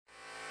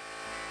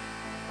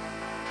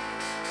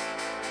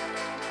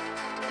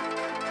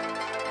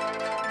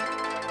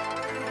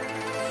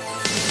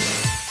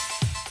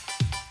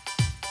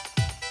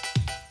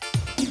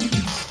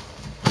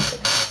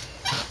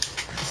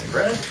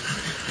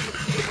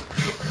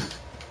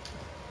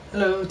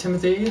Hello,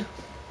 Timothy.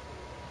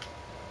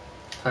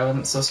 If I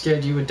wasn't so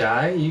scared you would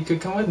die, you could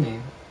come with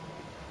me.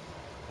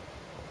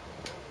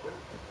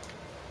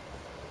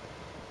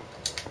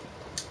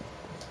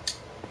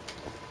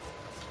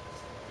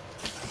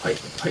 Pipe,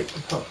 pipe,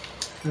 pipe.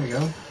 There we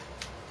go.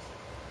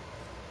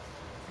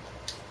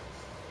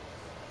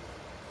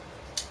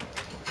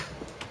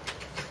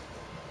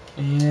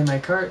 And my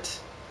cart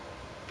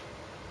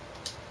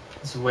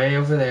is way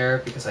over there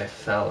because I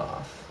fell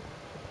off.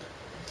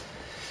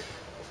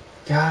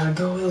 Gotta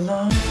go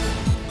along.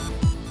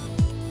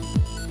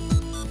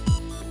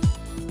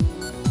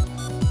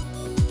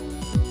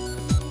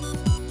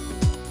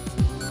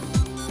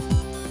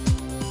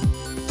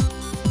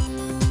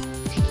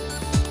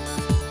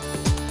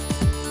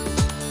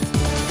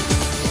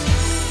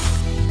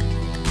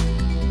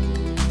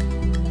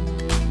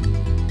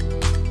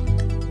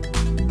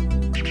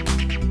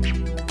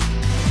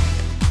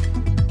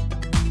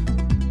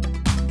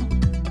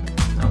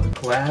 Now the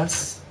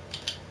glass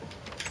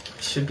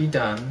should be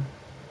done.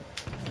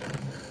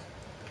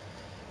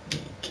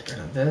 Get rid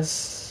of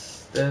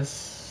this,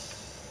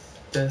 this.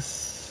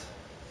 This.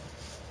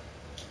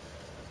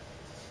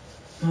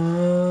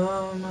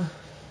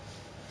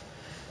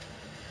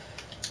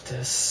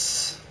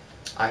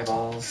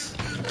 Eyeballs.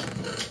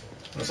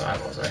 Those are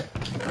eyeballs, right?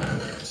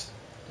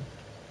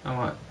 I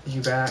want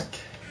you back.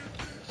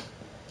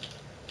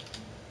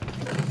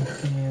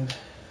 And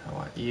I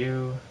want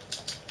you.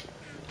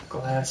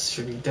 Glass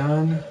should be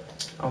done.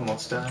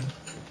 Almost done.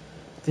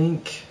 I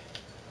think.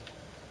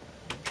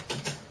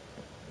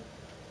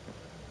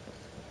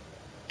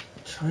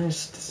 Trying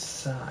to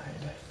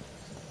decide.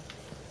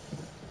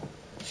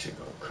 Should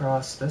go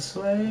across this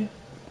way.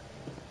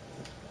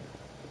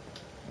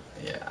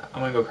 Yeah,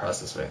 I'm gonna go across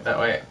this way. That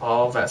way,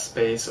 all that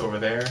space over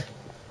there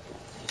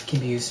can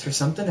be used for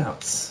something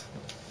else.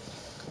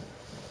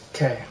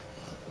 Okay,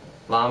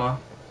 llama,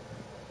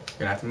 you're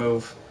gonna have to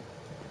move.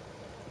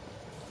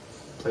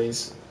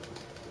 Please.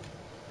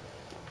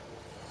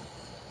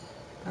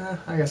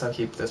 I guess I'll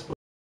keep this.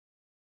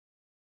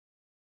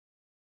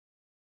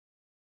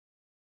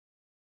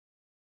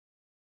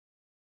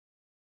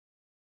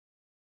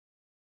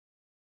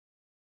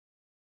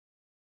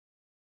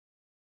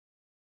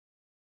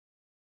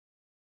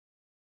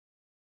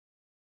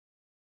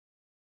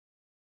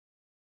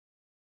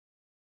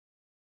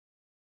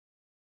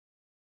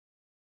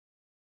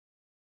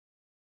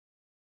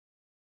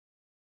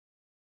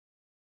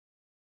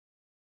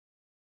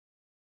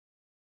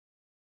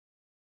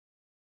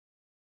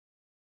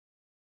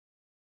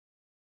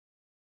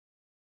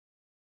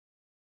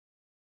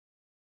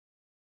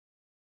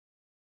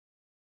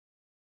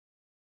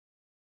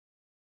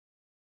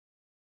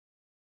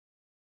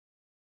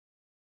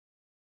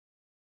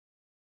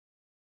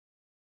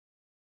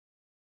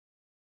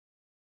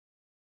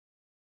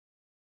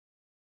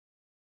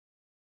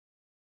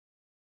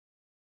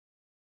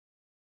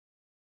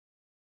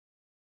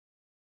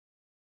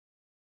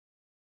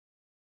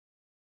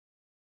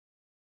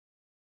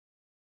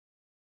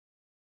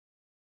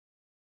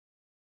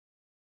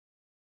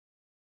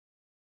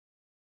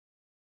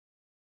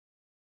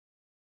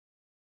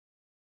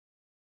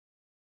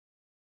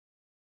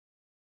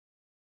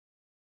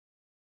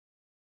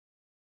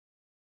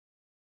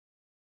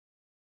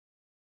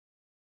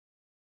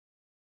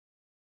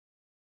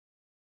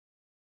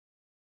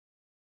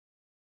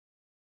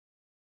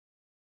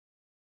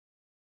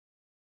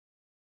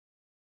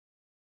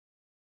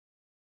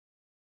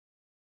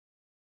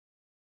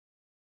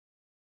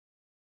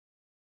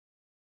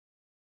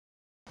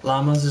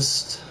 Llama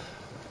just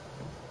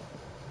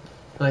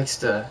likes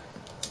to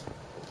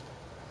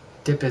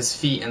dip his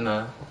feet in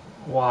the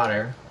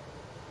water.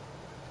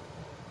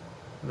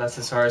 That's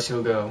as far as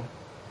he'll go.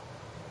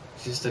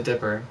 He's just a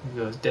dipper. He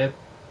goes dip,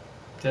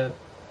 dip,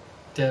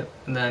 dip,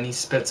 and then he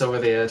spits over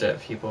the edge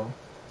at people.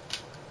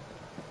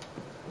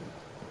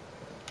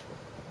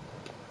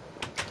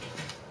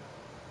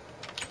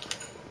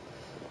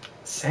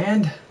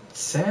 Sand,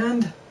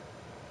 sand,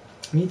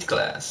 meet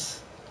glass.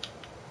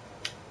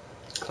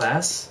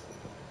 Class,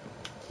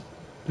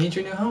 meet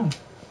your new home.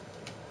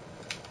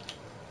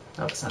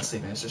 Oh, it's not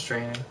sleeping, it's just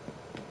draining.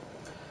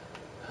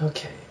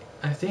 Okay,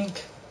 I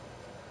think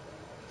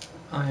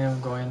I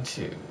am going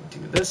to do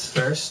this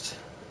first.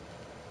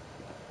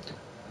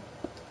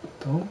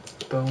 Boom,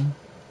 boom.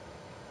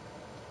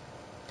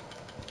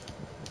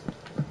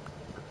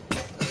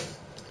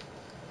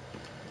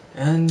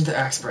 And the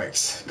axe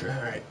breaks.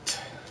 Alright.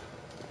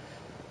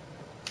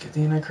 Good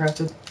thing I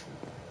crafted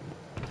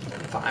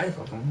 5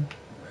 of them.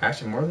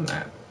 Actually, more than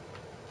that.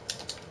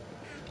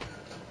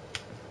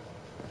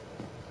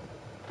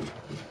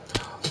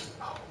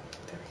 Oh,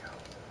 there we go.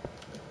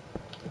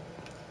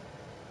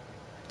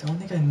 I don't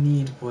think I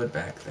need wood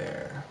back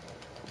there.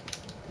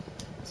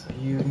 So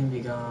you can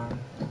be gone.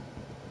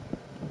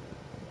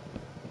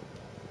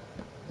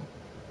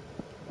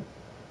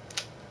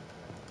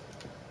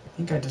 I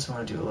think I just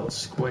want to do a little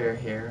square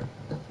here.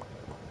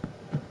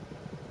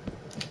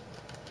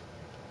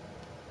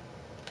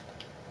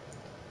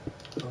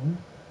 Boom,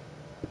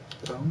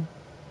 boom,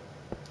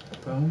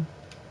 boom,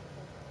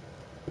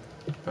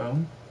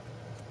 Boom.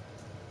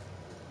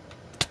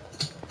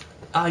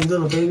 Ah, you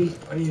little baby.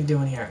 What are you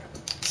doing here?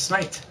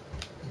 Smite.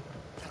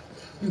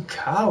 You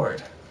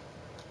coward.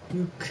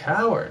 You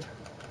coward.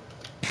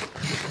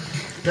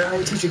 Is that how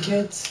you teach your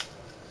kids?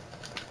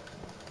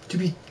 To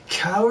be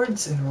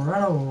cowards and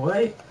run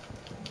away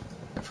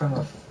from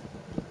a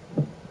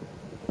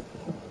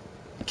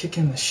kick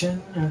in the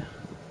shin?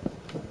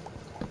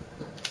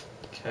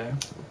 Okay.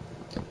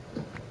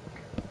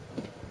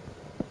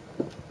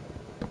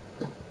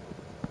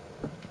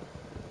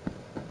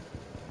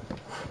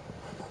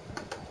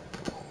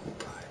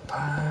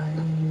 Bye,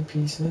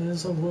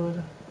 pieces of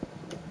wood.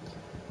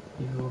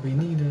 You will be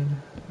needed,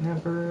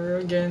 never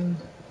again.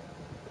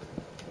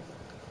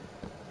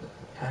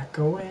 Hack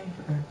away,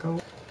 hack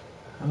away.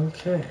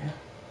 Okay.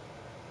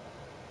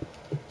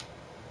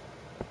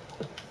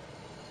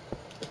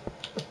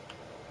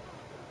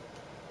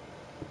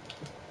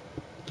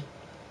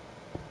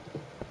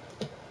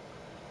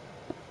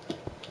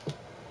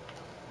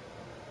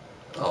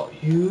 Oh,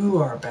 you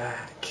are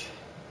back.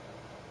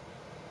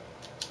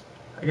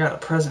 I got a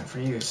present for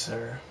you,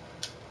 sir.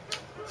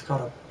 It's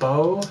called a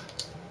bow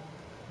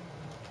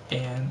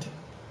and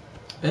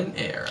an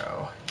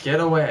arrow. Get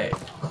away.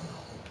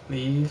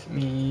 Leave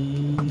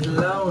me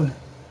alone.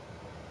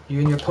 You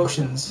and your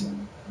potions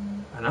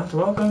are not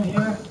welcome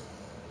here.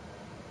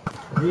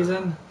 For a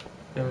reason,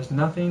 there was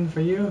nothing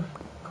for you.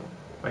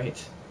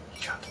 Wait,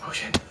 you dropped the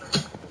potion.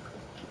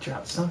 You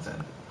dropped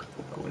something.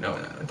 Oh, no,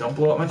 no, no. Don't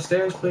blow up my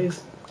stairs,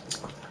 please.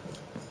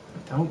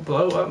 Don't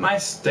blow up my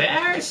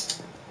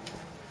stairs!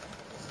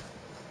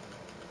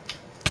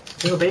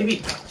 Little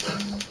baby.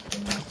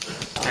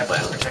 I have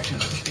blast protection,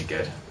 which should be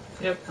good.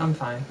 Yep, I'm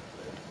fine.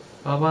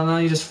 Well, now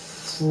you just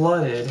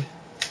flooded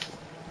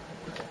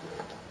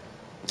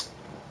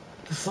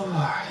the floor.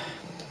 I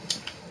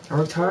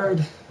worked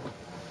hard.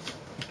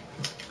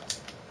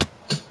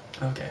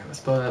 Okay, let's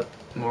put up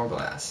more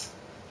glass.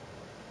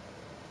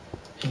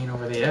 Hanging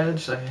over the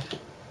edge like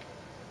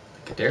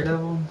a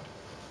daredevil.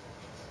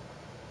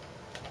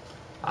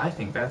 I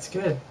think that's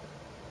good.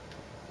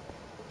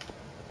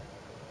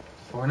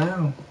 For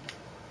now.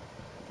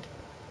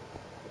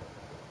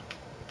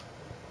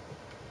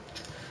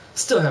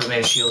 Still haven't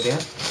made a shield yet.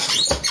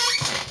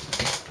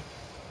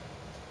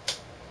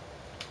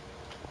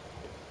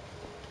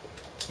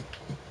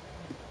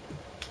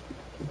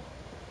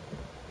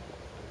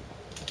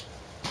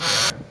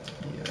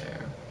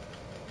 There.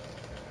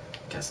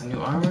 Got some new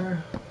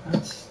armor.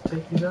 Let's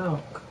take these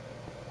out.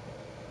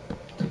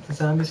 Take the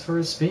zombies for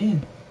a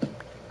spin.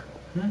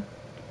 Huh?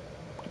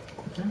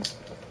 Huh?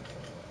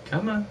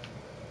 Come on.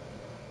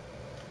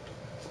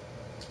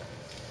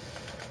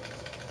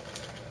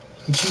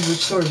 You can choose which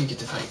sword you get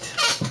to fight.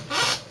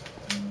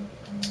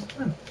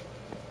 Come on.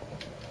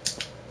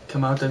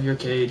 Come out of your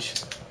cage.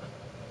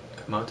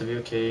 Come out of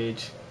your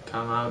cage.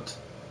 Come out.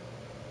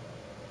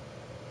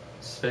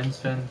 Spin,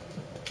 spin.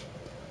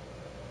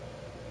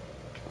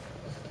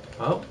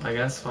 Well, I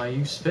guess while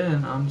you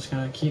spin, I'm just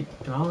gonna keep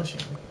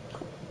demolishing.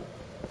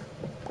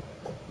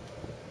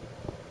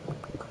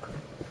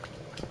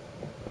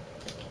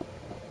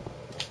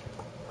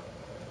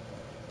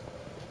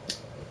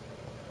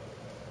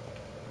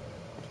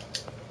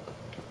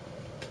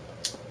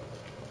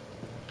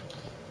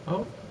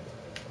 Oh.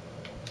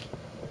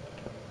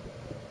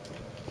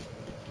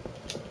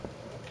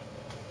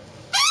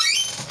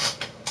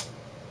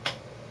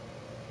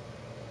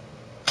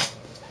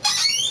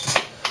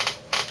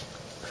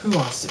 Who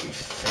wants to be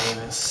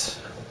famous?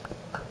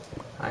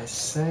 I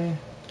say.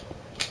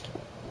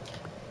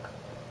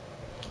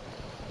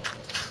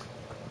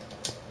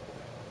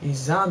 These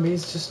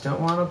zombies just don't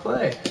want to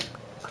play.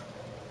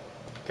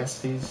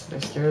 Guess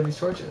they're scared of these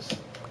torches.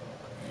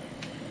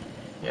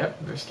 Yep,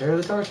 they're scared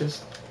of the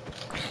torches.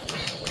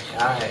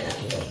 Die.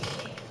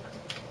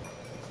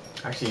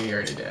 Actually, you're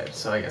already dead,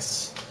 so I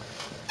guess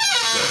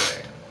go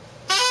there.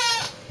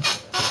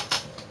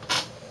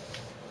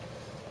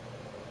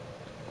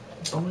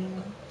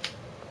 Boing.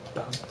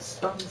 Bounce,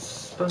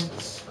 bounce,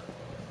 bounce.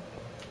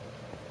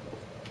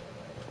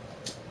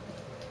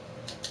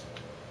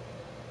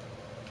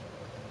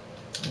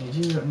 Need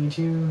you, don't need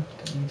you,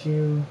 don't need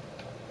you.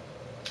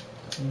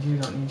 Don't need you,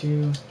 don't need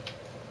you.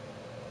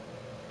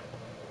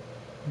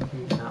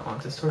 You do not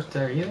want this torch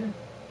there either.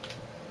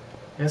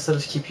 I guess I'll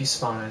just keep you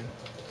spawning.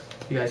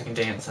 You guys can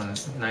dance on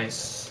this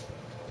nice,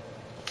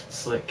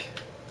 slick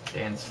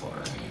dance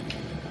floor.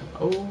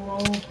 Oh,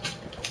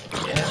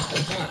 yeah,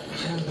 there's not.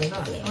 Yeah, there's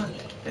not. Come on,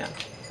 yeah.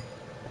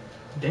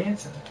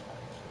 Dancing.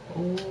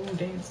 Oh,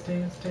 dance,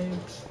 dance,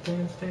 dance,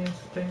 dance, dance,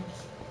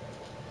 dance.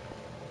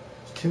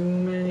 Too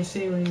many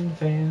ceiling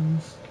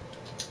fans.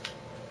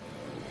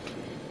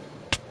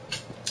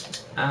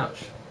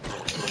 Ouch.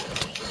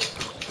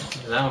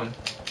 Leave me alone.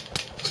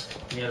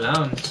 Leave me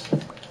alone.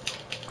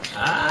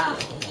 Ah!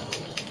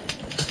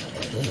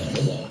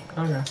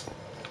 Okay.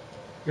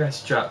 You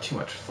guys dropped too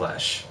much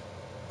flesh.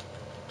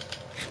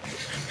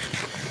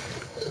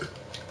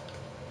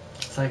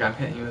 It's like I'm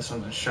hitting you with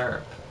something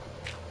sharp.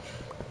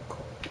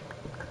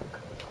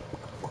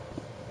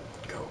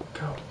 Go,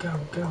 go, go,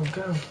 go,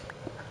 go.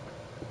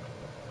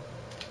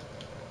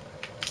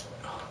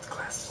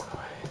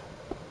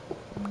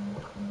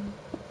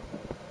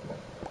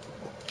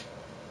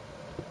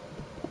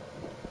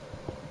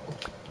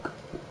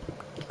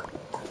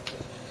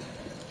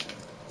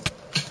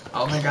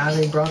 Oh my god,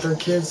 they brought their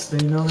kids.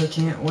 They know they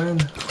can't win.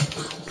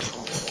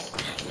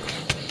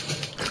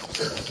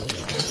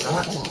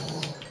 Shot.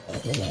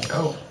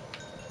 Go.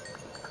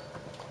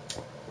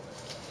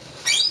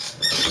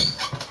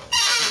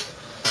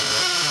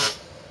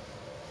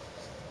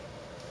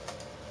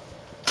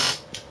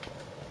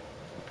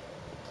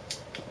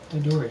 What do I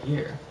do over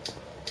here?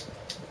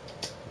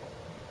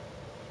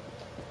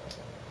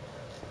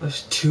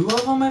 There's 2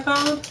 of them I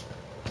found?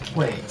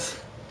 Wait.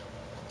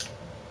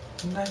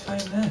 When did I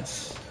find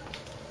this?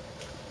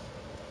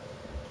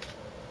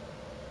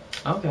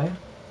 Okay.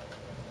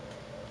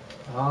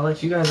 I'll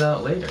let you guys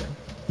out later.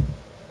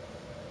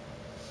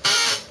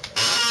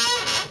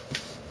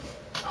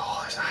 Oh,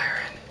 there's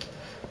iron.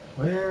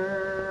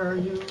 Where are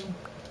you?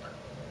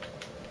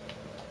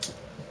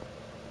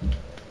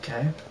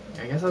 Okay.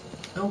 I guess I'll...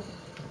 Nope.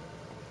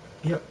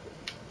 Yep.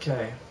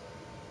 Okay.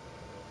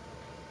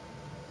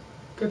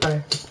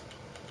 Goodbye.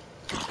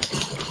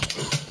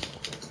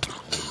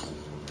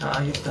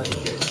 Ah, you thought you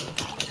could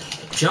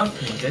jump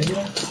me, did you?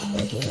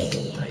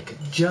 Thought you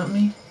could jump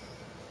me?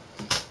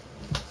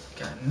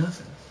 Got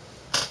nothing.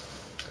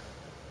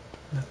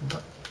 Nothing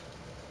but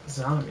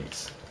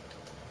zombies.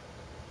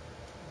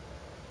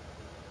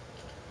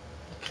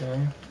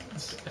 Okay,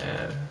 let's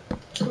add.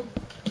 Oh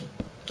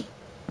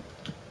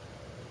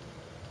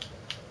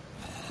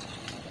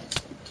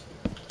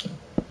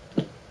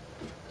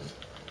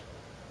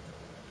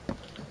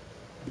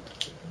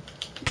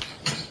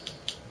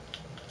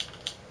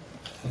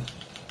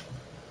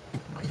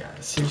my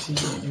god, seriously,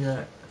 you can't do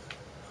that?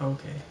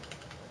 Okay.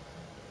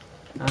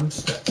 I'm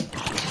stuck.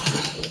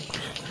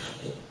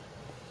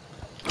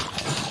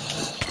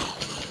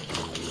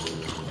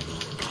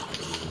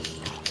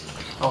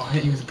 Oh, I'll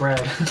hit you with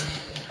bread.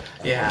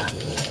 Yeah.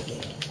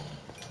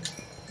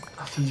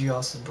 I'll feed you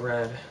all some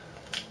bread.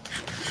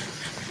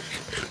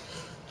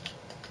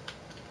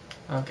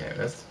 Okay,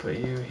 let's put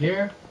you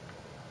here.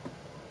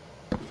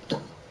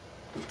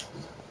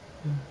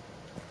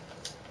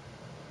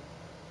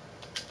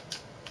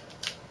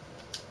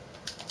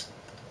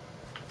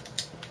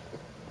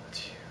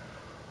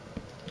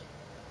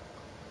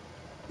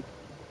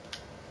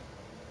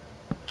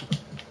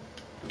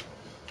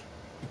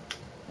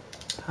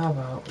 How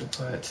about we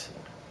put...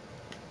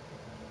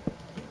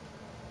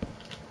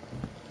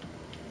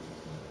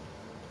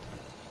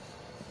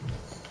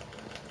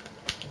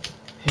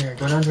 Here,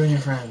 go down, join your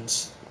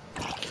friends.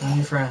 Join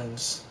your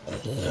friends.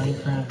 Join your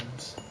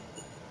friends.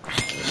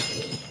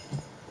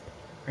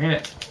 Bring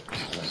it.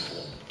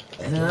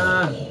 Bring it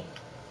on.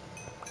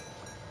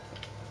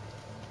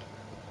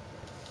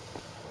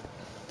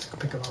 Let's go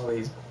pick up all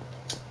these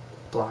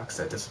blocks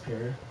that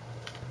disappeared.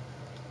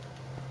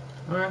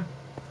 Alright.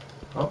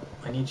 Oh,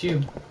 I need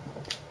you.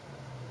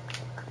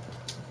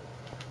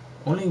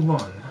 Only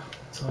one.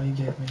 That's all you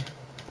get me.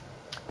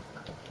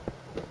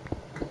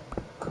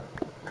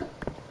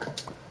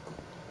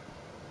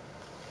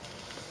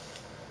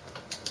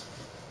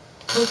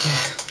 Okay.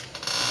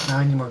 Now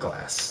I need more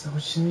glass.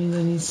 Which means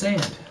I need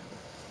sand.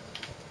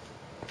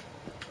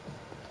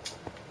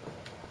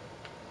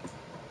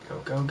 Go,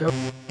 go, go.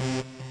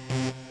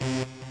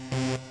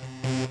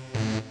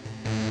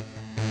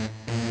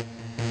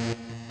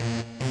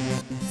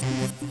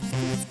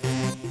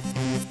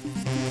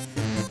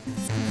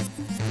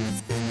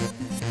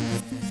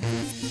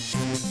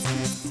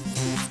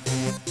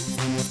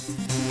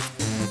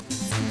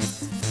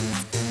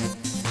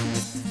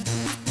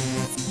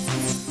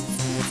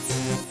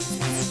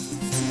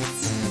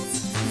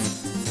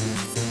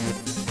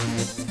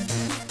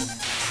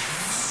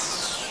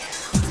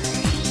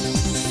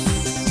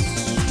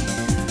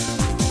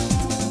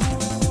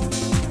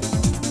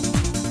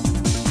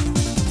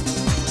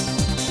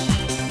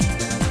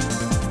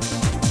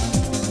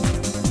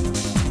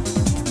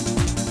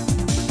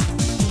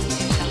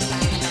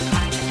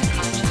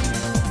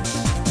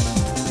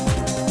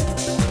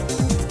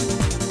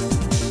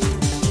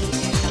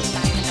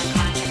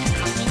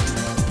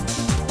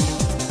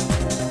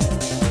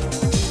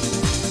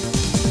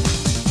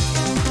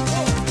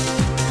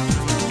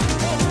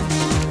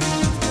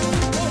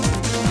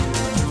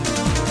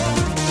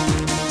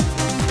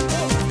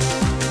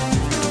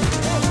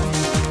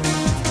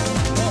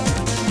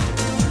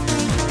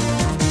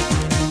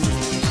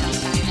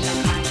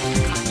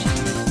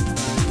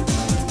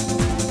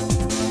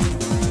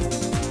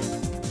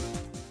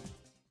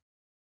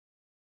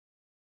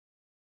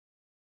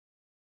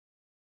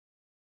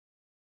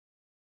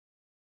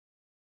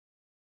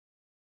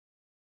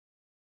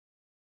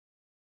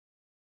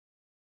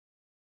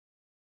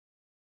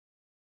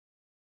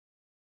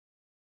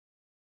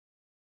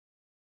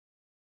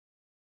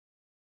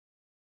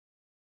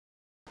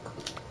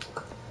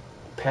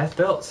 Path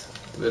built.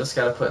 We just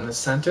gotta put in the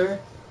center.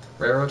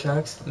 Railroad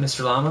tracks.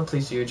 Mr. Llama,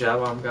 please do your job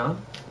while I'm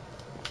gone.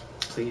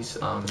 Please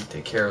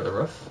take care of the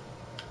roof.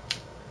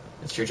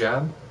 It's your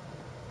job.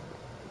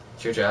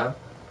 It's your job.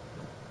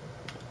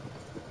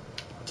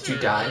 Did you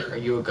die? Are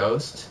you a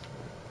ghost?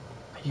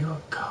 Are you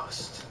a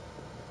ghost?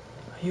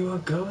 Are you a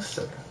ghost?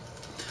 Okay.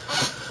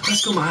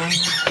 Let's go mine.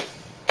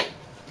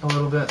 A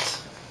little bit.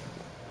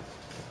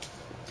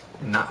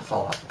 and not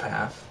fall off the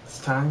path this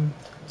time.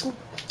 Boop,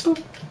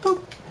 boop,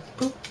 boop,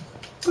 boop,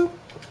 boop,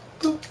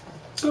 boop,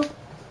 boop.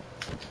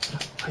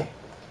 Hi.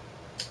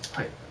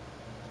 Hi.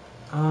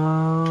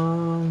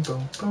 Boom,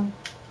 boom,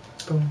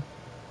 boom,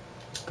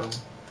 boom.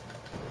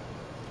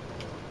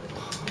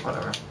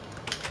 Whatever.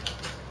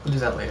 We'll do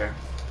that later.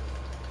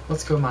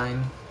 Let's go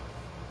mine.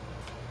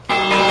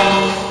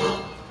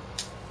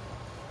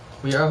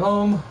 We are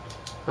home.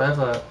 Do I have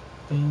a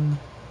thing?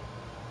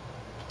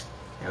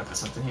 I gotta put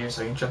something here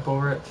so I can jump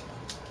over it.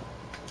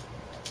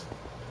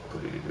 I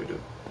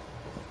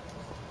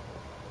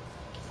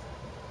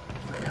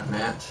got a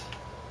mat.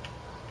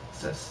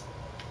 What's this?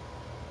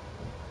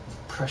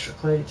 Pressure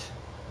plate.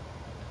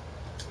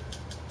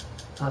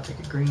 I'll take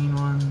a green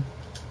one.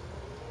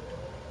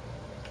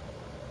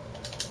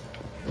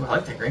 Ooh, I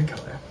like that green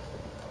color.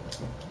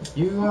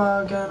 You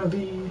are gonna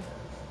be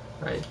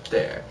right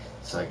there.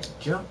 So I can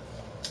jump.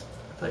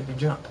 If I can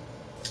jump.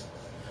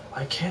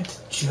 I can't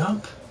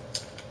jump?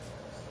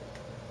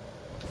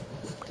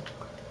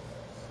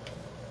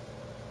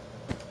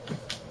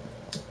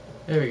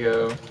 There we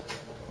go.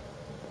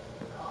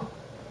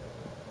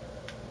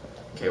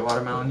 Okay,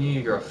 watermelon, you need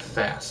to grow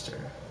faster.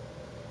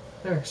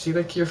 There, see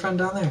like your friend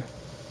down there?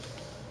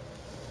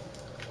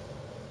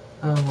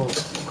 Oh, we'll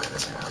clear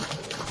this out.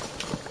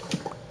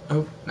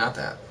 Oh, not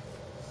that.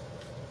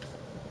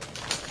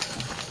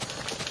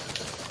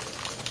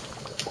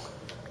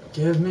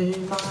 Give me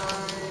my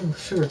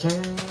sugar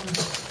cane.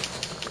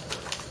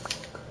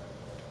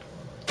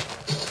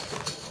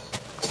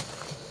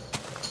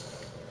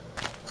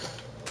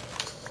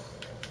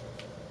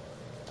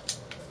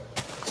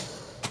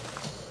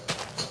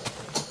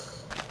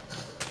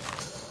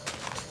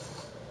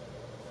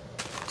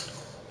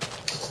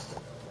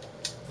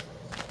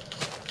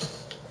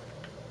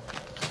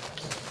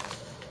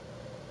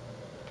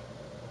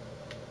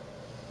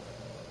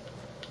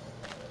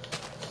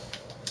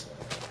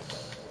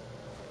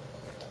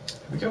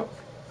 Here we go.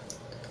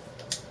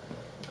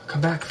 I'll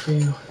come back for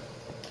you.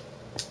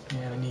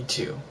 And I need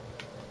 2.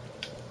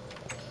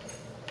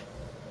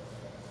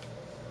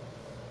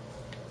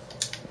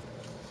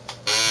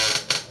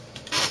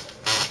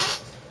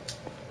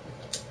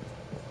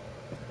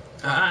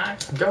 Ah,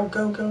 go,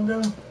 go, go, go.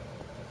 Okay,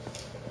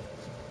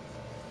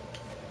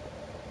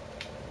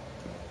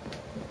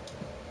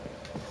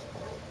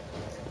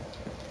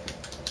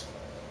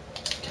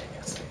 I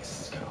got space.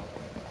 Let's go.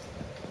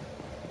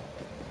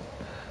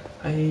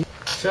 I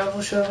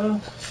shovel,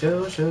 shovel,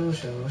 shovel, shovel,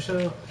 shovel,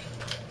 shovel.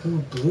 Ooh,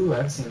 blue. I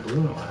haven't seen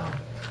blue in a while.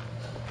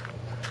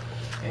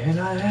 And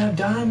I have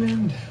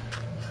diamond.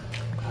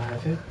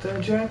 I've hit the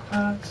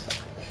jackpot.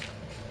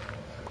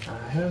 I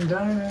have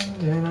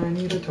diamond, and I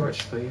need a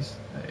torch, please.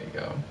 There you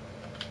go.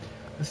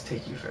 Let's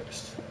take you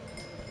first.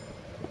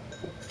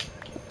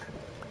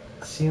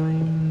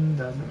 Ceiling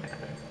doesn't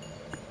matter.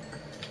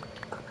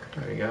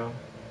 There we go.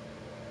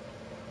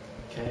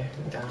 Okay,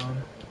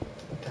 down,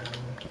 down,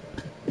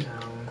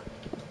 down,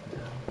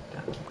 down,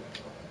 down.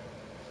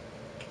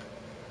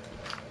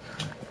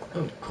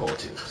 Oh, coal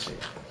too,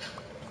 sweet.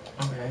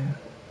 Okay.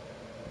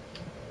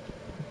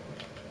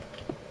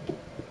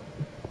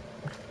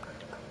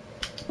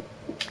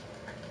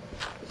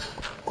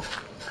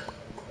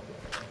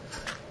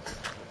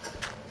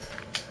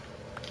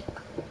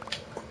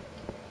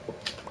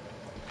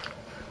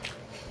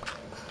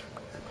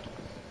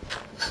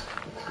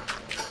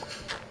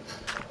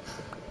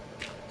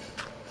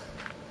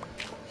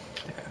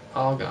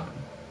 All gone.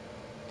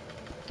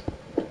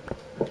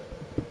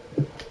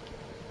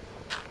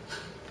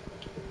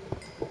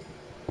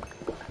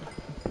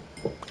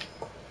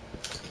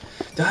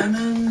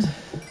 Diamond! There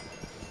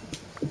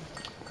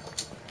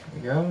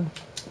we go.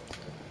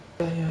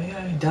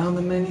 Yeah. Down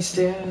the many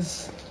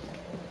stairs.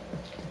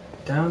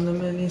 Down the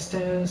many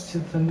stairs to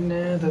the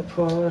nether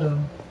portal.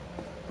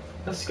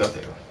 Let's go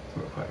through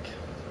real quick.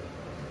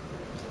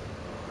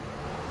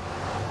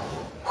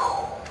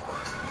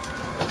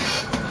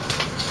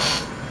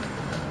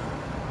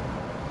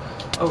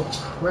 Oh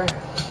crap,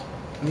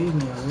 leave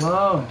me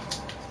alone.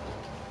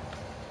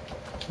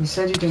 You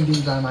said you can be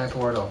by my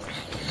portal.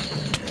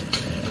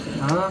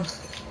 Huh?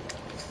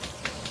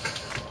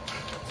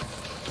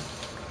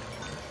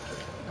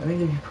 I didn't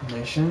give you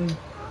permission.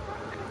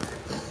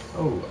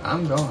 Oh,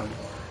 I'm gone.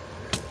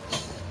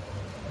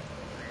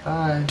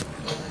 Bye.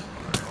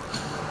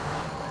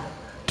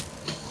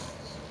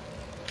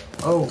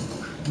 Oh,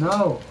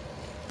 no.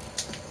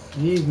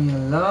 Leave me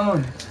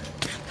alone.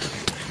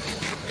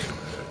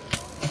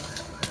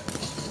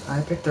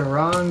 I picked the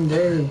wrong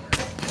day.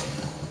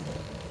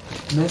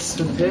 Mess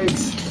with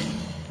pigs.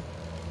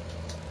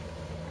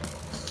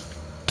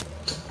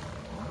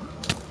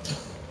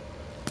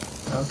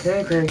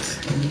 Okay, pigs.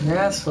 You can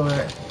ask for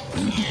it.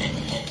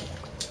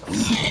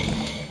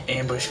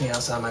 Ambush me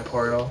outside my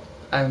portal.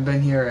 I haven't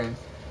been here in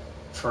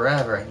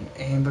forever and you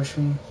ambush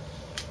me.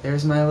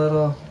 There's my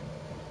little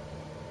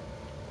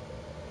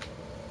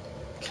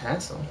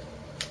castle.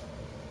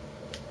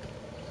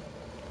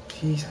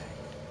 Jeez, I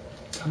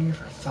come here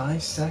for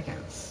 5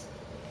 seconds.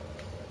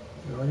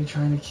 You're already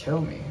trying to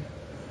kill me.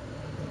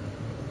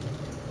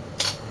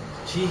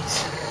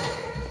 Jeez.